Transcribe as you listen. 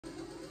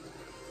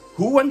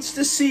Who wants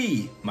to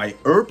see my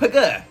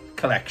Erpega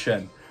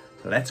collection?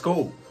 Let's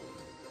go.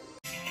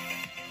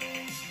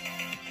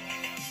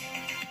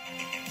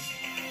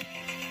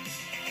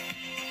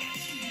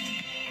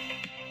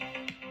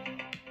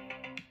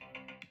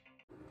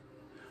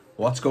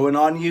 What's going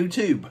on,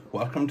 YouTube?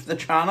 Welcome to the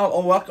channel,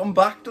 or welcome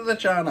back to the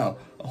channel.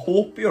 I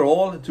hope you're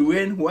all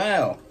doing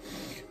well.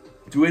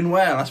 Doing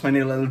well, that's my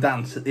new little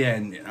dance at the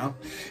end, you know.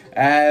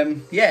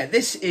 Yeah,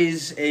 this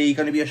is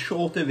going to be a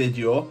shorter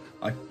video.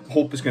 I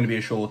hope it's going to be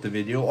a shorter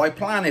video. I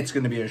plan it's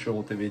going to be a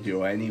shorter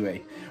video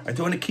anyway. I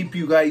don't want to keep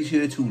you guys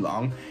here too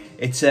long.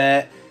 It's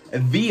a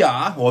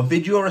VR, or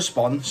video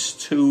response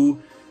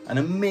to an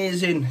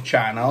amazing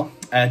channel,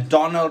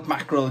 Donald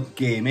Mackerel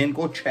Gaming.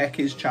 Go check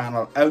his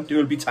channel out. It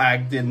will be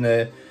tagged in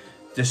the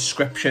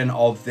description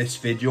of this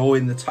video,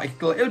 in the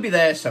title. It'll be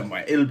there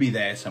somewhere. It'll be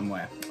there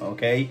somewhere,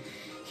 okay?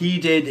 He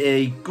did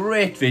a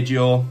great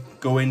video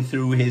going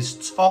through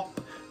his top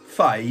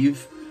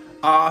 5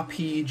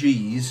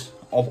 RPGs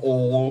of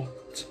all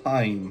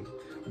time.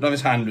 I don't know if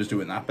his hand was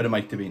doing that, but it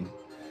might have been.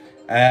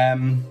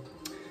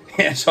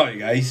 Yeah, sorry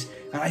guys.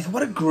 And I thought,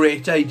 what a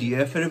great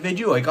idea for a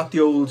video. I got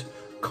the old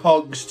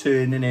cogs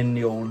turning in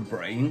the old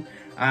brain,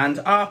 and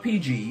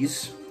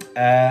RPGs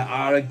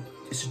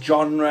it's a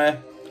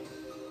genre.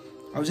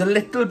 I was a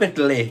little bit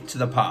late to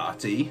the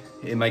party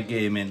in my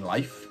gaming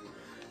life.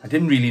 I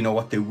didn't really know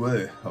what they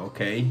were,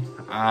 okay,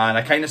 and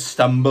I kind of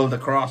stumbled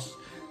across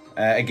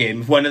a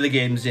game, one of the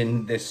games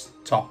in this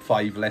top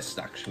 5 list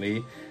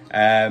actually.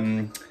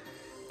 I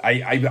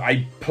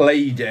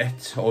played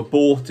it, or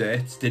bought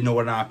it, didn't know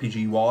what an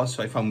RPG was,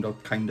 so I found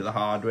out kind of the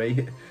hard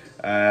way.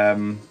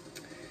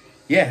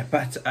 Yeah,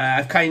 but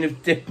I've kind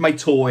of dipped my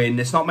toe in.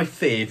 It's not my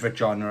favourite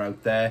genre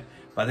out there,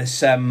 but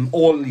this,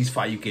 all of these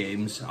 5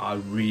 games are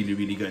really,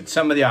 really good.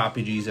 Some of the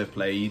RPGs I've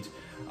played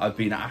have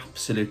been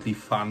absolutely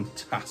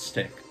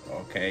fantastic,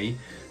 okay?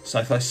 So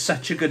I thought it's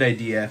such a good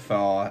idea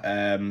for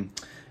a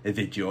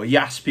video. He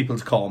asked people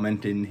to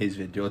comment in his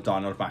video,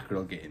 Donald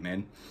Mackerel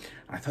Gaming.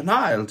 I thought,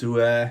 nah, I'll do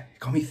it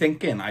got me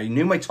thinking. I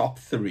knew my top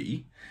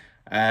 3,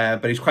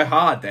 but it's quite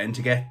hard then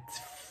to get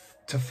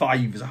to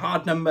 5. It's a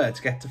hard number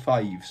to get to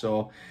 5,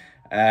 so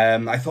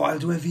I thought I'll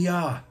do a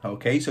VR.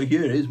 Okay, so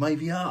here is my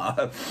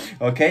VR.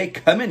 Okay,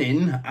 coming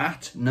in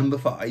at number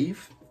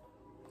 5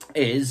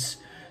 is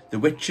The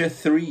Witcher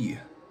 3,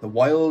 The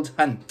Wild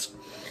Hunt.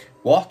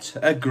 What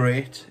a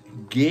great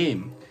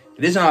game.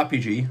 It is an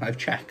RPG, I've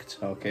checked,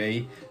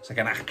 okay? It's like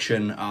an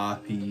action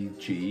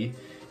RPG.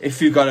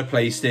 If you've got a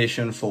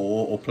PlayStation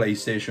 4 or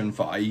PlayStation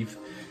 5,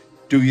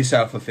 do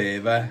yourself a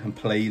favour and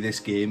play this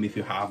game if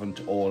you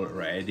haven't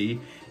already.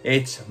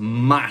 It's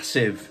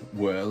massive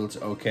world,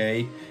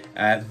 okay?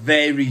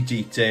 Very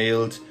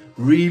detailed,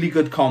 really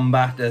good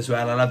combat as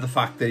well. I love the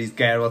fact that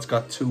Geralt's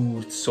got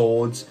 2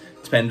 swords,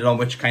 depending on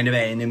which kind of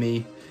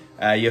enemy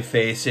you're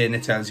facing.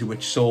 It tells you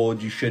which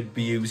sword you should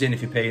be using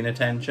if you're paying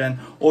attention,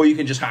 or you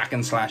can just hack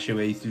and slash your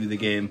way through the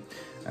game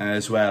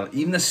as well.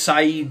 Even the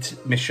side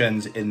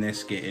missions in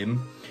this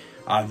game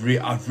are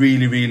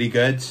really, really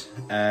good.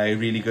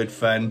 Really good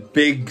fun.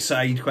 Big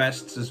side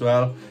quests as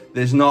well.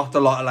 There's not a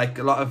lot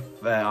of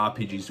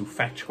RPGs do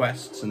fetch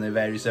quests, and they're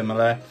very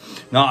similar.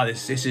 No,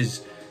 this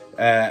is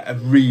a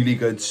really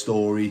good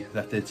story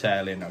that they're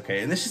telling,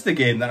 okay? And this is the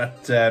game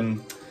that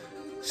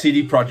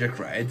CD Projekt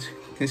Red,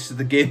 this is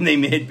the game they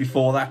made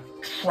before that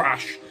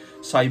trash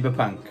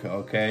Cyberpunk,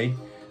 okay?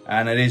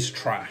 And it is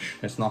trash.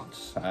 It's not.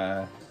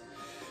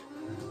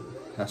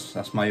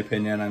 That's my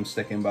opinion. I'm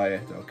sticking by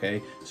it,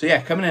 okay? So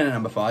yeah, coming in at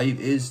number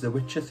 5 is The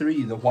Witcher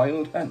 3, The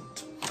Wild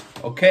Hunt.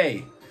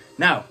 Okay,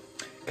 now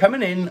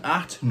coming in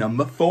at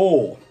number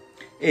 4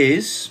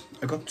 is,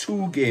 I've got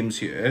 2 games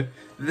here.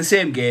 The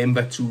same game,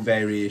 but 2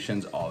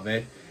 variations of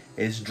it.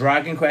 Is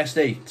Dragon Quest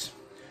VIII,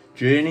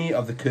 Journey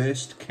of the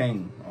Cursed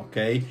King,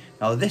 okay?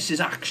 Now this is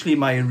actually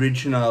my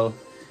original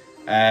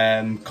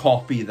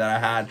copy that I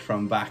had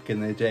from back in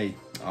the day,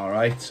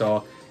 alright?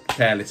 So,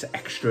 tell it's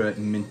extra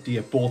minty.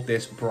 I bought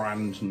this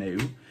brand new.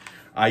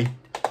 I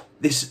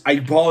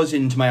was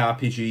into my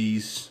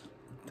RPGs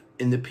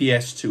in the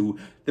PS2.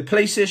 The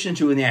PlayStation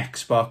 2 and the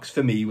Xbox,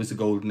 for me, was the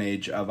golden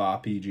age of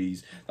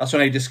RPGs. That's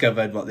when I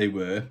discovered what they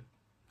were.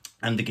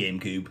 And the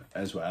GameCube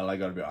as well, I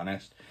gotta be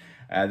honest.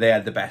 They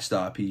had the best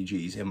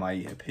RPGs, in my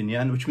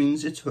opinion, which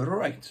means it's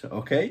right,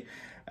 okay?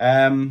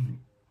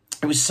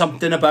 It was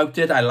something about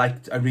it. I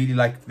really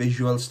liked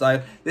visual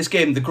style. This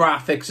game, the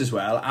graphics as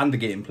well, and the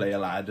gameplay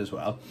I'll add as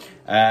well,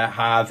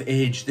 have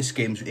aged. This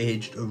game's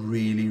aged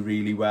really,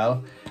 really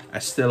well.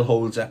 It still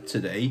holds up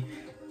today.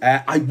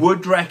 I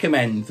would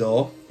recommend,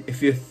 though,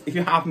 if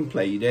you haven't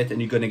played it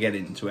and you're going to get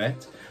into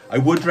it, I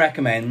would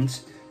recommend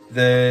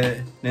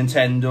the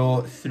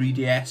Nintendo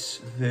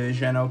 3DS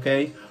version,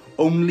 okay?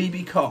 Only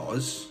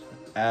because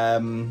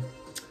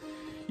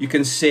you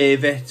can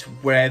save it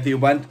wherever you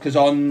want, because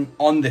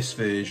on this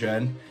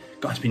version,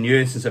 God, it's been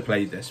years since I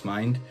played this,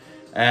 mind.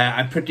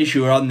 I'm pretty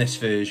sure on this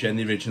version,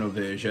 the original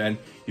version,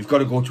 you've got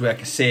to go to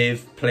like a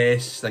save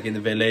place, like in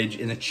the village,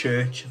 in a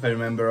church, if I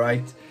remember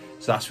right.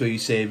 So that's where you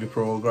save your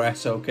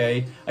progress,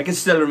 okay? I can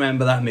still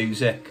remember that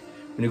music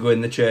when you go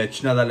in the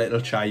church. You know that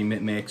little chime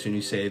it makes when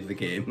you save the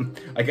game.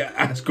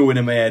 That's going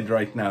in my head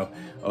right now.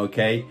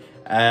 Okay.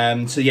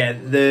 So yeah,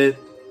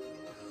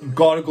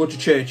 gotta go to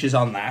churches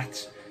on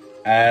that.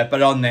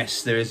 But on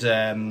this, there is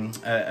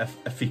a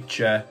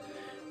feature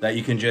that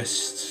you can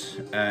just,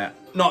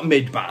 not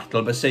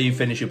mid-battle, but say you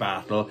finish your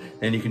battle,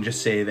 then you can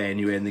just save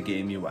anywhere in the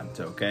game you want,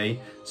 okay?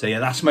 So yeah,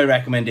 that's my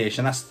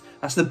recommendation.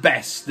 That's the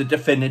best, the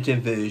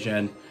definitive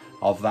version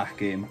of that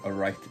game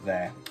right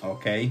there,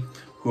 okay?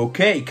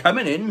 Okay,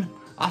 coming in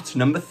at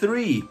number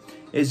 3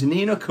 is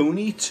Ni no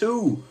Kuni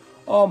 2.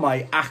 Oh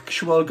my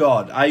actual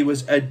god, I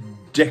was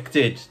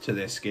addicted to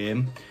this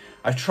game.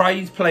 I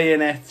tried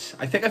playing it,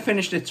 I think I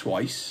finished it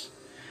twice.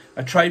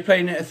 I tried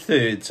playing it a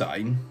third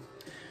time,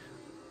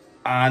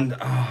 and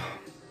I'll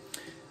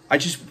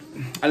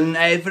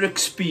never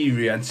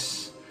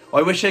experience,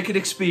 I wish I could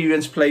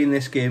experience playing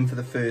this game for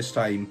the first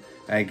time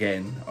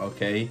again,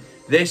 okay?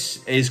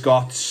 This has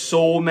got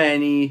so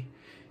many,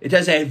 it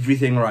does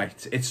everything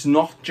right. It's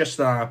not just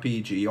an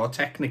RPG, or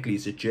technically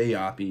it's a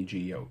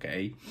JRPG,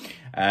 okay?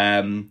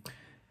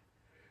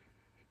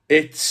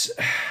 It's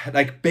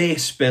like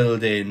base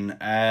building.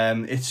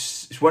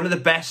 It's one of the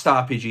best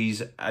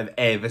RPGs I've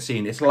ever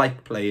seen. It's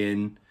like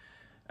playing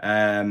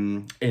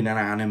in an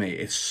anime.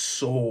 It's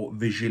so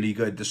visually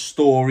good. The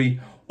story,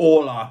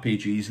 all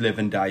RPGs live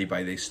and die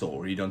by their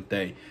story, don't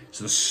they?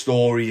 So the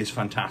story is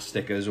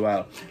fantastic as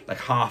well. Like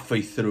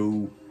halfway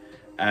through,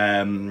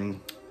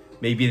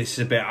 maybe this is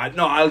a bit,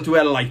 no, I'll do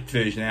a light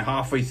version there.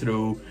 Halfway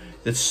through,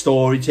 the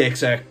story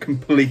takes a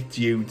complete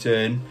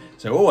U-turn.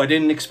 So, oh, I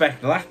didn't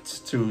expect that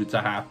to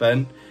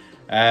happen.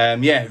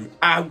 Yeah,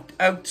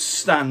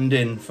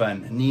 outstanding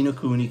fun. Ni no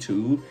Kuni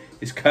 2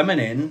 is coming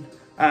in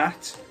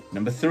at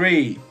number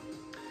 3.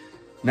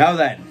 Now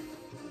then,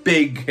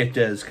 big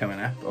hitters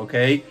coming up,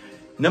 okay?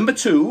 Number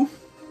 2,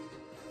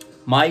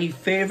 my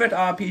favourite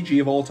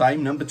RPG of all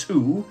time, number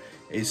 2,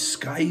 is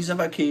Skies of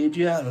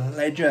Arcadia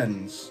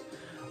Legends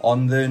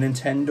on the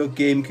Nintendo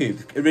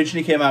GameCube. It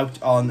originally came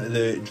out on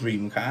the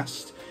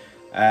Dreamcast.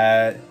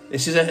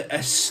 This is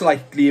a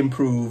slightly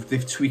improved,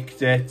 they've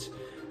tweaked it.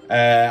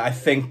 I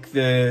think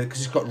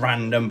because it's got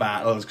random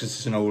battles, because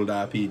it's an old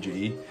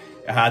RPG,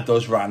 it had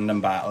those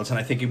random battles, and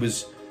I think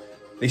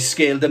they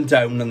scaled them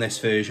down on this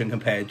version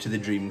compared to the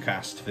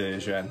Dreamcast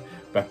version.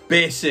 But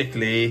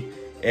basically,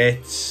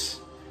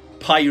 it's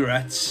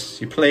pirates,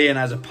 you're playing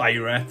as a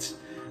pirate,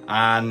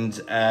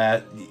 and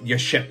your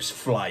ships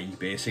fly,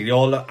 basically.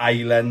 All the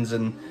islands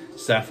and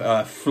stuff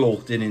are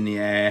floating in the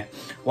air.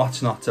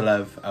 What's not to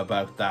love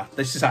about that?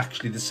 This is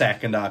actually the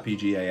second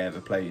RPG I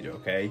ever played,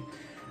 okay?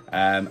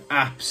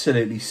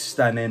 Absolutely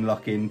stunning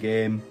looking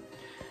game.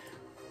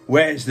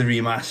 Where's the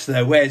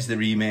remaster? Where's the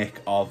remake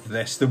of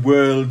this? The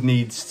world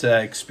needs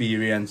to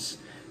experience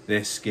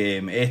this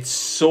game. It's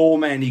so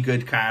many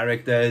good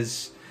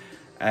characters.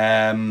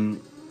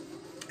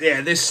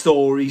 Yeah, this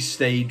story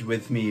stayed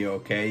with me,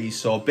 okay?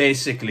 So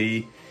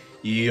basically,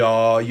 you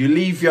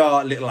leave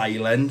your little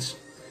island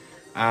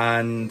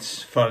and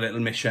for a little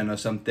mission or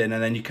something,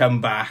 and then you come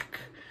back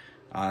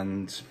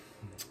and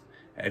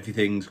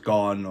everything's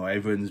gone, or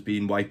everyone's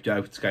been wiped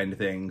out, kind of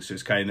thing. So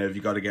it's kind of,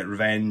 you got to get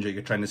revenge, or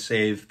you're trying to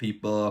save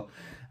people.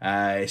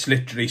 It's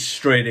literally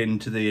straight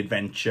into the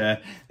adventure.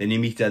 Then you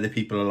meet other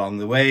people along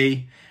the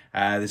way.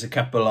 There's a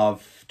couple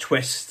of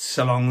twists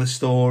along the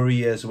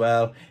story as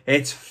well.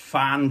 It's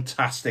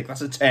fantastic.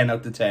 That's a 10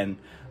 out of 10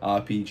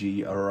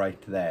 RPG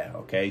right there,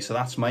 okay? So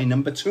that's my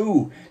number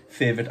 2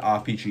 favourite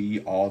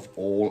RPG of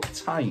all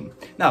time.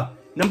 Now,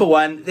 number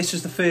 1, this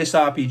was the first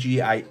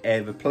RPG I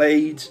ever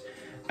played.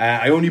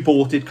 I only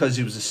bought it because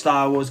it was a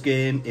Star Wars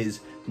game,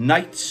 is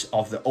Knights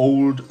of the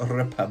Old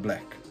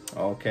Republic,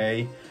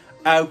 okay?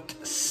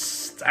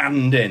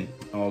 Outstanding,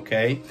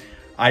 okay?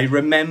 I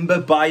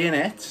remember buying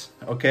it,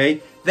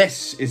 okay?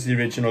 This is the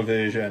original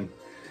version.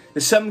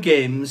 There's some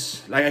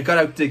games, like I got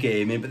out the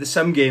gaming, but there's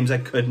some games I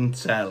couldn't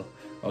sell,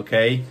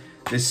 okay?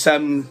 There's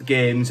some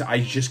games I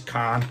just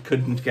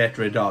couldn't get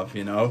rid of,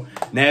 you know?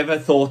 Never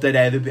thought I'd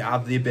ever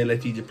have the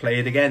ability to play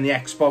it again. The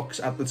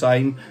Xbox at the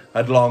time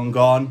had long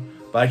gone,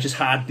 but I just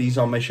had these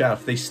on my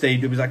shelf. They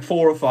stayed, it was like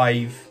 4 or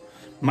 5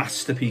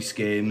 masterpiece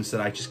games that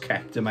I just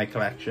kept in my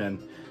collection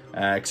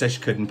because I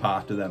just couldn't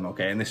part with them,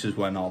 okay? And this is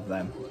one of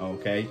them,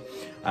 okay?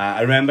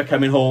 I remember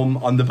coming home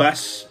on the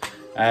bus.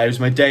 It was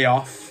my day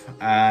off,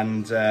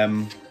 and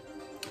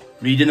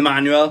reading the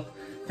manual,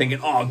 thinking,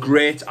 oh,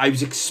 great. I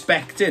was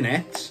expecting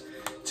it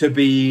to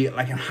be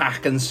like a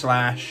hack and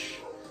slash,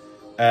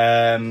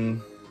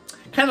 kind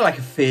of like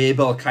a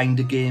Fable kind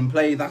of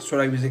gameplay. That's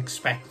what I was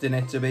expecting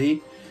it to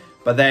be.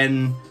 But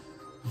then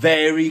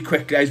very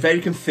quickly, I was very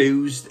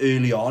confused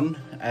early on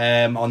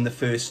the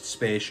first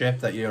spaceship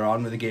that you're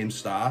on when the game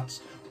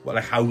starts. Well,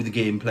 like how the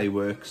gameplay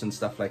works and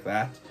stuff like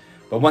that.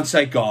 But once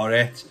I got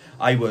it,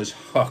 I was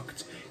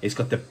hooked. It's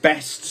got the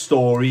best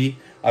story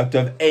out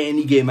of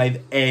any game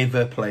I've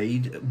ever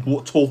played.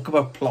 Talk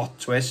about plot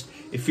twist.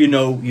 If you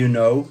know, you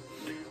know.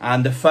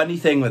 And the funny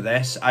thing with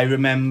this, I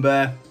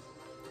remember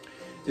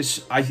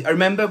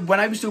when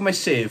I was doing my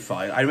save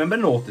file, I remember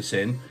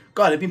noticing,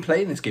 God, I've been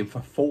playing this game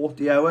for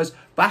 40 hours.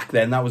 Back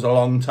then, that was a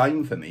long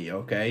time for me,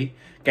 okay?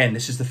 Again,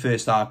 this is the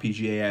first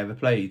RPG I ever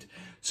played.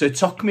 So it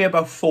took me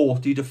about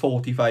 40 to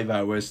 45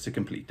 hours to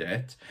complete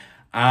it.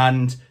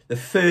 And the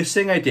first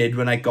thing I did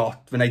when I'd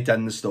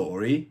done the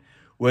story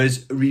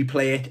was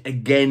replay it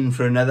again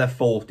for another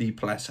 40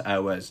 plus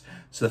hours.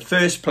 So the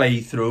first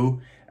playthrough,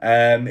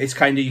 it's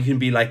kind of, you can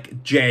be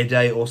like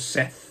Jedi or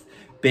Sith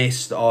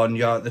based on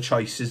the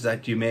choices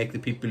that you make, the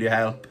people you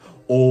help,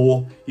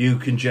 or you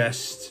can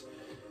just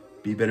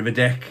be a bit of a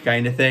dick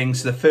kind of thing.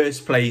 So the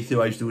first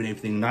playthrough, I was doing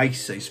everything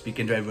nice. I was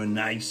speaking to everyone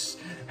nice,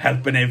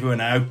 helping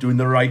everyone out, doing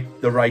the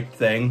right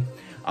thing.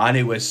 And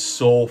it was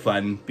so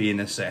fun being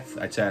a Sith,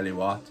 I tell you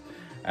what.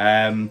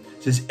 So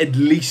there's at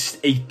least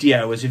 80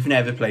 hours. If you've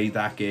never played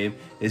that game,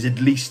 there's at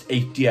least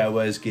 80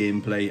 hours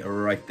gameplay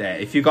right there.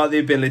 If you've got the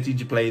ability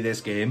to play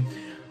this game,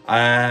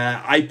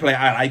 I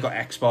got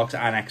Xbox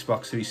and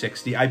Xbox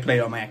 360. I played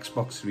on my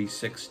Xbox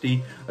 360.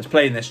 I was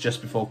playing this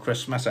just before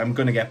Christmas. I'm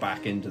going to get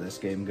back into this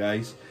game,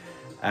 guys.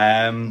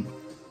 Yeah,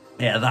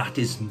 that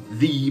is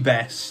the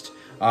best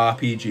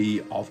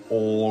RPG of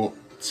all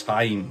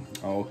time.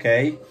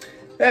 Okay,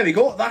 there we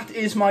go. That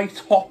is my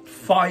top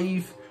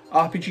 5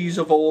 RPGs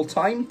of all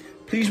time.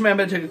 Please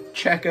remember to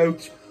check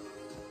out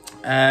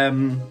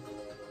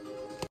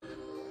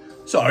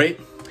sorry,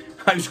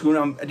 I was going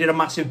on, I did a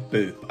massive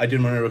burp. I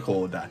didn't want to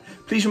record that.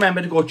 Please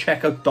remember to go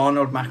check out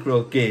Donald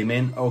Mackerel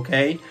Gaming,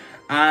 okay?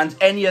 And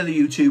any other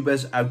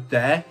YouTubers out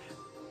there,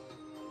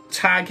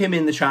 tag him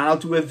in the channel,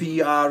 do a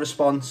VR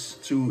response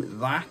to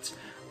that.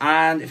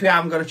 And if you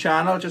haven't got a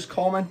channel, just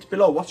comment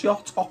below. What's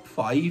your top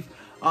 5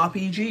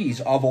 RPGs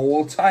of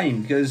all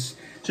time? Because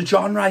it's a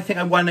genre I think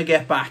I want to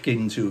get back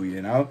into,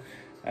 you know.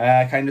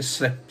 Kind of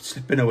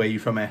slipping away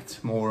from it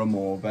more and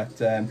more. But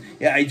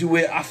yeah, I do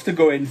it after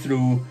going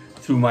through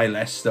my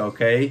list,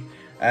 okay?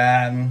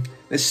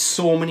 There's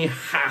so many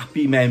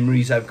happy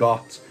memories I've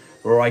got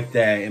right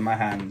there in my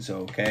hands,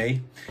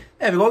 okay?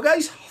 There we go,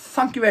 guys.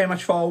 Thank you very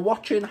much for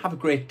watching. Have a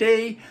great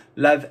day.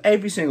 Love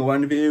every single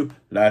one of you.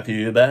 Love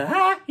you.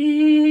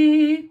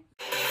 Bye.